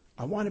Savior.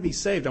 I want to be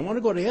saved. I want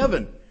to go to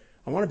heaven.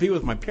 I want to be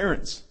with my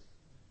parents.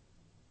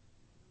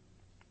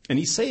 And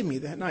He saved me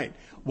that night.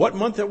 What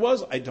month it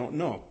was, I don't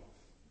know.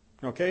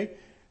 Okay?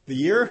 The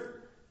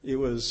year, it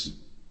was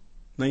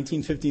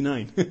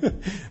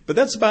 1959. But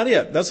that's about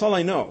it. That's all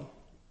I know.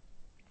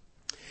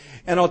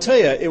 And I'll tell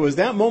you, it was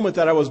that moment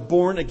that I was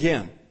born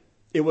again.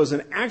 It was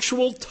an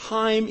actual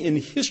time in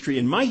history,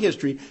 in my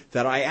history,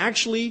 that I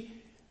actually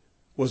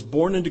was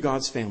born into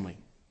God's family.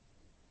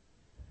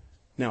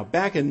 Now,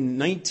 back in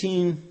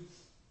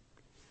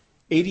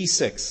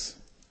 1986,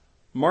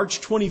 March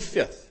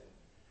 25th,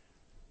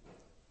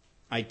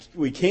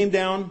 we came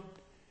down,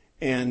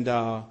 and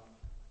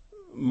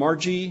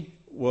Margie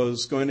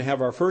was going to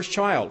have our first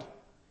child.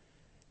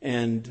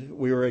 And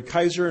we were at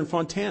Kaiser in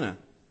Fontana.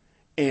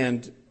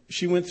 And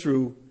she went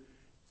through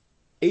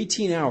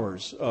 18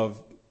 hours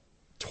of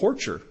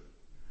torture.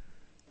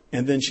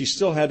 And then she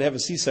still had to have a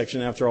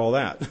C-section after all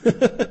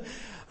that.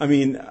 I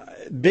mean,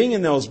 being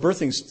in those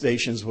birthing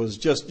stations was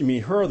just,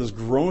 her this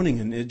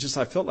groaning, and it just,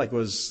 I felt like it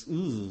was,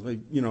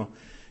 it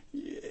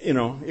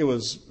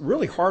was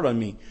really hard on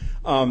me.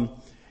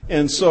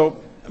 And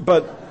so,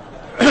 but,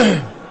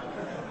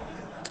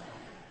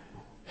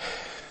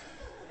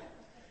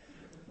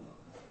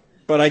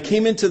 but I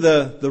came into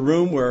the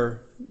room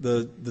where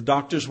the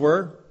doctors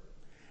were,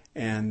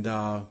 and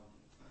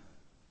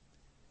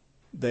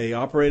they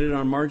operated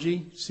on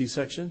Margie,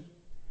 C-section,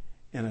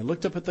 and I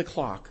looked up at the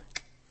clock,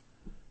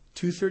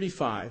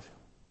 2:35,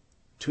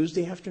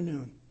 Tuesday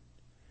afternoon.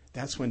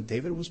 That's when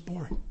David was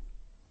born.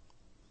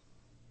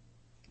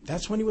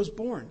 That's when he was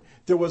born.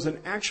 There was an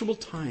actual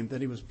time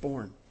that he was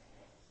born.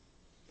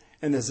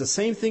 And there's the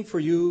same thing for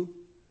you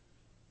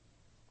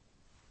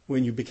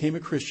when you became a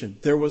Christian.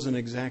 There was an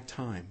exact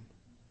time.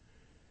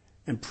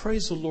 And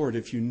praise the Lord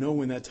if you know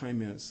when that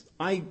time is.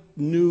 I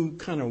knew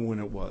kind of when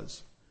it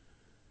was.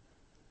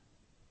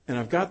 And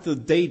I've got the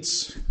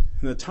dates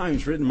and the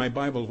times written in my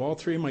Bible of all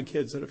three of my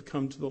kids that have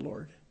come to the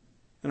Lord.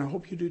 And I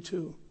hope you do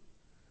too.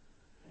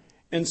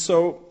 And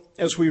so,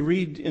 as we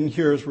read in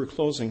here as we're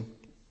closing,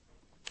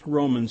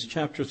 Romans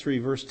chapter 3,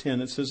 verse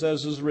 10, it says,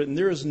 as is written,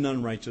 there is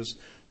none righteous,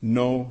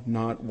 no,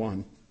 not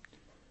one.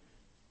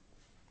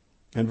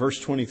 And verse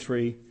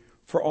 23,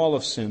 for all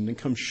have sinned and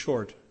come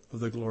short of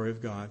the glory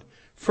of God.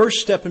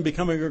 First step in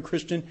becoming a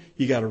Christian,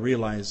 you got to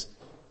realize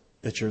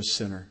that you're a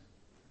sinner,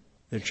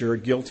 that you're a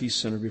guilty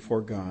sinner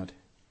before God.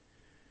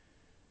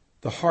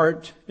 The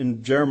heart,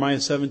 in Jeremiah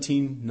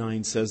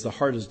 17:9 says, the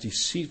heart is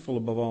deceitful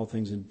above all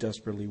things and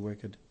desperately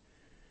wicked.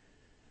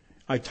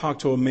 I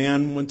talked to a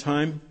man one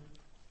time.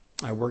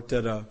 I worked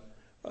at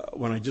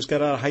when I just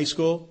got out of high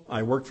school,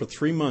 I worked for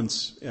 3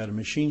 months at a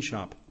machine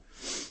shop.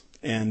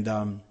 And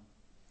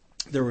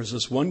there was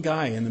this one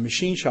guy in the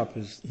machine shop.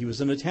 He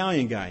was an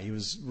Italian guy. He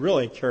was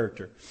really a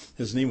character.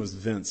 His name was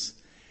Vince.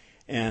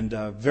 And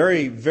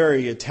very,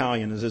 very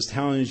Italian, as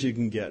Italian as you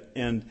can get.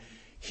 And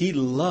he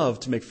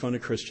loved to make fun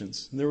of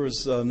Christians. There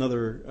was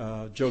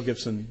another, Joe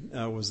Gibson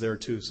was there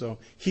too. So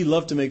he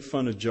loved to make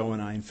fun of Joe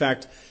and I. In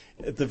fact,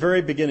 at the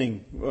very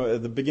beginning,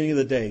 at the beginning of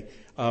the day,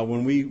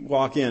 when we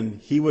walk in,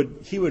 he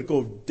would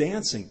go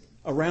dancing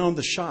around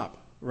the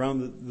shop,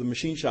 around the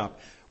machine shop,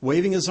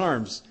 waving his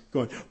arms,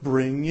 going,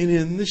 bringing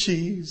in the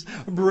sheaves,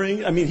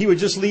 he would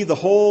just lead the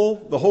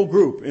whole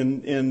group,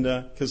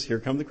 because here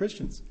come the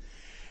Christians.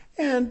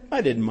 And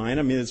I didn't mind.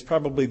 It's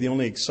probably the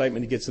only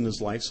excitement he gets in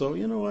his life. So,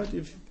 you know what,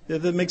 if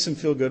it makes him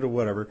feel good or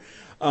whatever.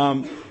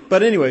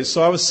 But anyway,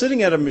 so I was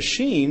sitting at a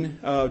machine,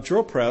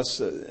 drill press.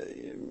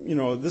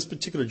 This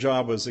particular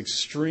job was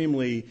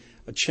extremely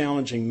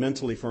challenging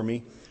mentally for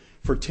me.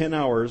 For 10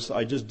 hours,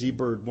 I just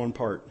deburred one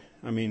part.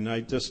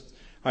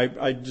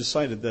 I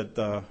decided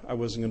that I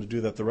wasn't going to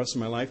do that the rest of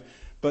my life.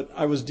 But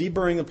I was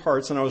deburring the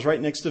parts, and I was right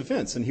next to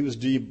Vince, and he was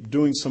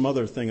doing some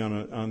other thing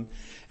and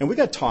we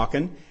got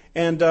talking,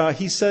 and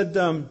he said,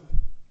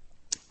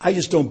 I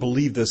just don't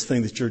believe this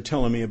thing that you're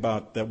telling me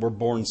about, that we're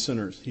born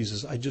sinners. He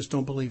says, I just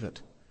don't believe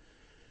it.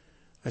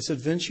 I said,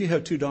 Vince, you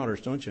have 2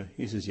 daughters, don't you?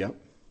 He says, yep.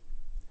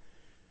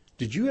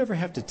 Did you ever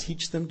have to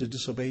teach them to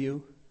disobey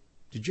you?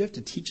 Did you have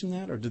to teach them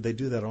that, or did they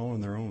do that all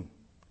on their own?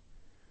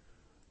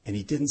 And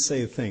he didn't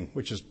say a thing,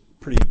 which is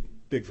pretty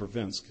big for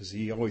Vince because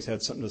he always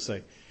had something to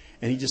say.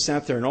 And he just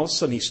sat there, and all of a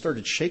sudden he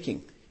started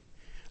shaking.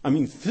 I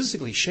mean,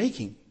 physically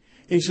shaking.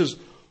 And he says,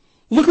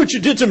 "Look what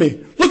you did to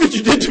me. Look what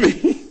you did to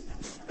me."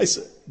 I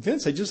said,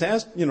 "Vince, I just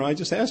asked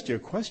you a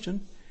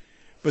question."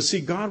 But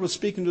see, God was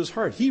speaking to his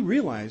heart. He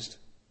realized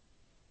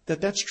that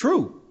that's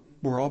true.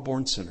 We're all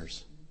born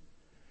sinners.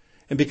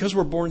 And because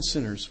we're born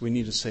sinners, we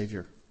need a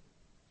Savior.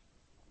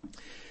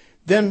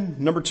 Then,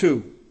 number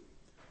 2,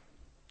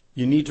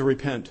 you need to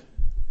repent.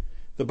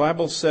 The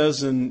Bible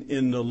says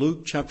in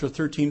Luke chapter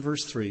 13,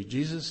 verse 3,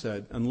 Jesus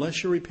said,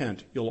 "Unless you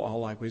repent, you'll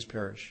all likewise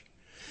perish."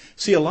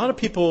 See, a lot of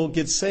people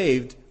get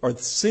saved, or I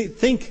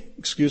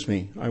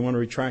want to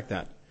retract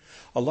that.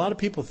 A lot of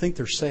people think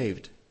they're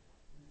saved,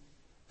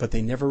 but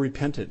they never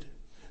repented.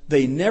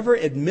 They never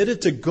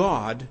admitted to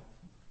God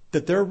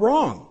that they're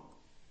wrong.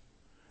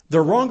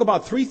 They're wrong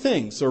about 3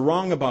 things. They're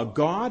wrong about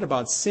God,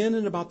 about sin,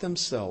 and about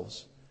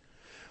themselves.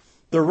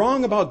 They're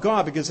wrong about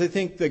God because they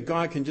think that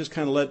God can just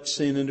kind of let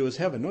sin into his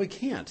heaven. No, he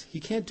can't. He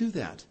can't do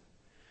that.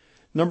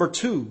 Number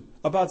 2,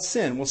 about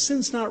sin. Well,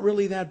 sin's not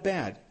really that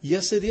bad.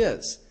 Yes, it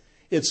is.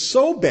 It's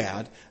so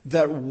bad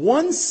that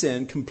one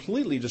sin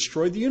completely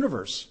destroyed the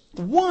universe.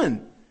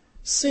 One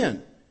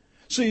sin.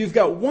 So you've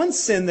got one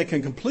sin that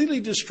can completely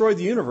destroy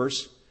the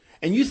universe,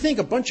 and you think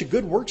a bunch of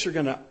good works are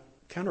going to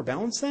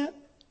counterbalance that?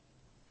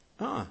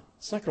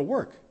 It's not going to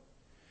work.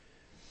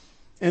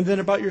 And then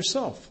about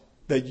yourself,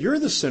 that you're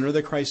the sinner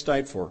that Christ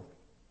died for.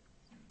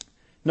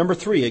 Number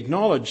 3,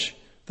 acknowledge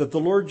that the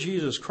Lord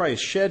Jesus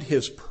Christ shed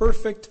his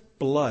perfect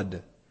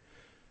blood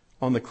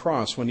on the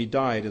cross when he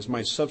died as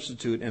my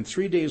substitute, and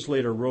 3 days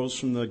later rose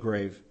from the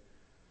grave.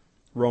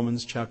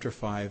 Romans chapter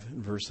 5,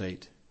 verse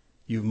 8.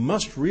 You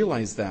must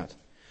realize that.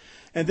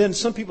 And then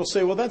some people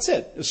say, well, that's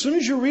it. As soon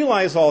as you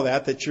realize all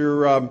that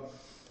you're a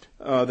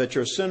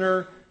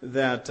sinner,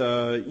 that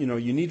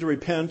you need to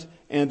repent,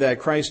 and that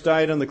Christ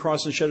died on the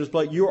cross and shed his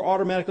blood, you're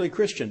automatically a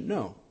Christian.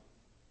 No.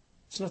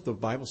 It's not what the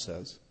Bible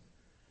says.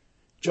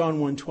 John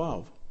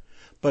 1:12.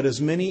 But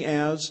as many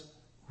as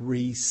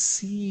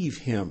receive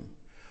him.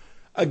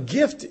 A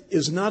gift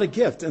is not a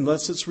gift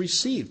unless it's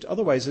received.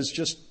 Otherwise,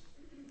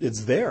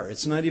 it's there.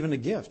 It's not even a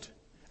gift.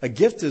 A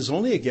gift is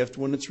only a gift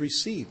when it's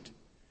received.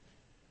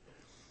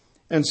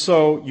 And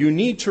so you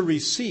need to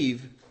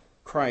receive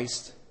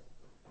Christ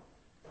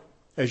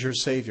as your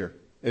Savior,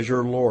 as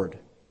your Lord.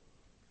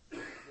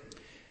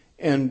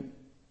 And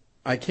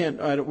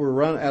we're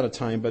running out of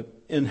time, but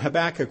in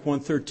Habakkuk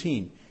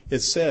 1:13,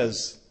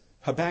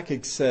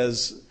 Habakkuk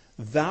says,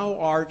 "Thou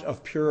art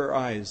of purer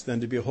eyes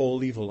than to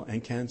behold evil,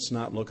 and canst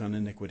not look on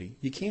iniquity."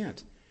 You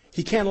can't.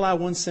 He can't allow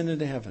one sin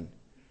into heaven.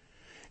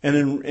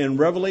 And in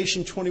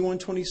Revelation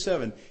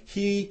 21:27,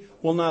 he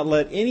will not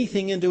let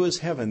anything into his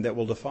heaven that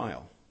will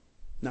defile.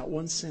 Not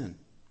one sin.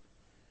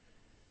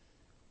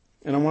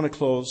 And I want to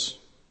close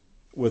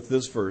with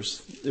this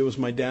verse. It was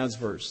my dad's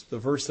verse, the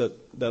verse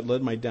that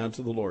led my dad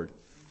to the Lord.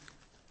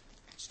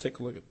 Let's take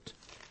a look at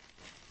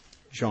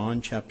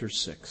John chapter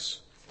 6.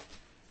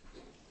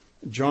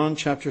 John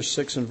chapter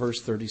 6 and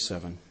verse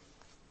 37.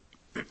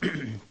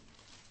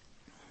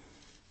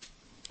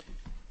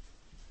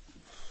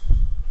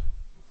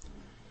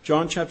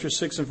 John chapter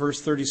 6 and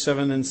verse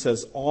 37 and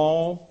says,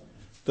 "All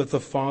that the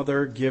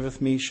Father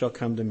giveth me shall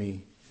come to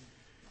me,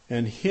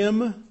 and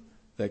him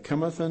that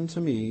cometh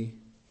unto me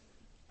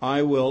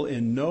I will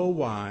in no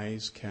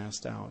wise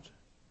cast out."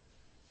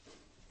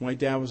 My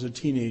dad was a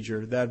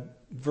teenager. That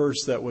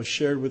verse that was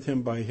shared with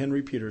him by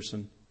Henry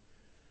Peterson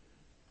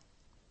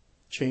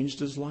changed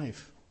his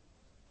life.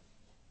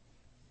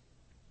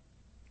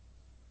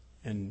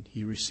 And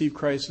he received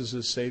Christ as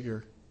his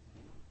Savior.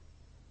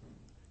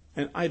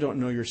 And I don't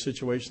know your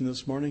situation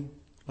this morning.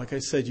 Like I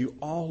said, you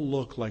all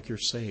look like you're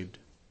saved.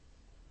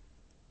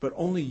 But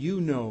only you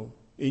know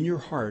in your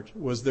heart,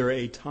 was there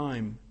a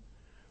time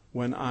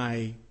when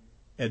I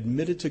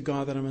admitted to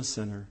God that I'm a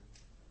sinner,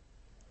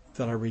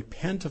 that I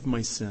repent of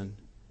my sin,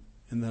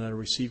 and that I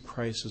receive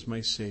Christ as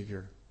my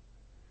Savior.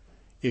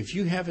 If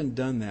you haven't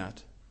done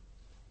that,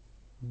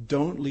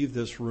 don't leave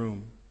this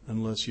room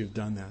unless you've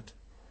done that.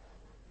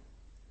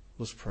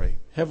 Let's pray.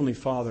 Heavenly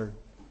Father,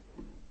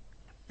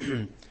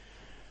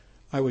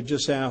 I would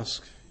just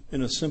ask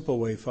in a simple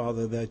way,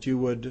 Father, that you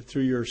would,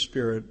 through your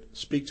Spirit,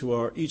 speak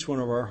to each one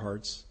of our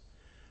hearts.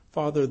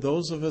 Father,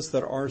 those of us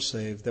that are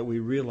saved, that we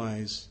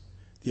realize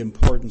the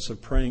importance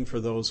of praying for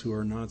those who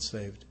are not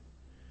saved.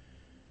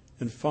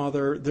 And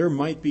Father, there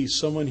might be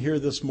someone here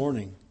this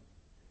morning,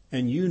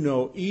 and you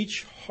know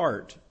each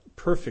heart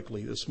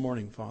perfectly this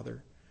morning,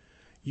 Father.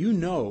 You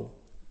know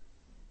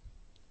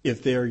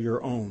if they are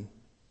your own.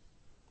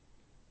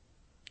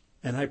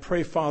 And I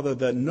pray, Father,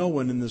 that no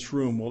one in this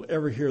room will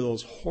ever hear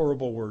those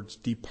horrible words,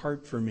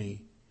 "Depart from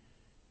me,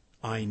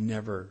 I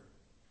never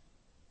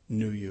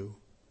knew you."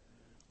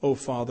 Oh,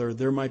 Father,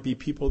 there might be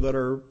people that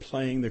are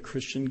playing the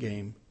Christian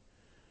game,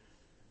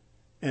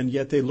 and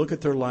yet they look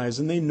at their lives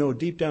and they know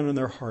deep down in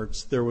their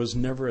hearts there was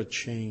never a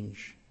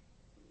change.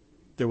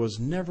 There was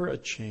never a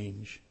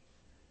change.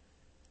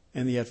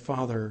 And yet,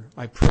 Father,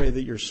 I pray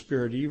that your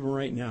Spirit, even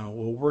right now,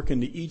 will work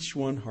into each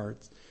one's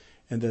heart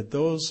and that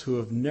those who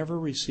have never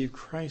received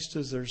Christ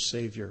as their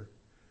Savior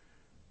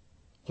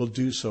will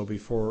do so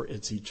before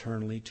it's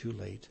eternally too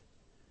late.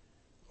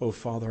 Oh,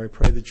 Father, I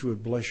pray that you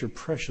would bless your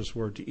precious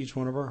word to each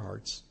one of our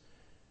hearts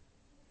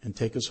and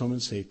take us home in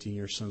safety in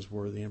your Son's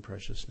worthy and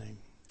precious name.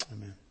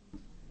 Amen.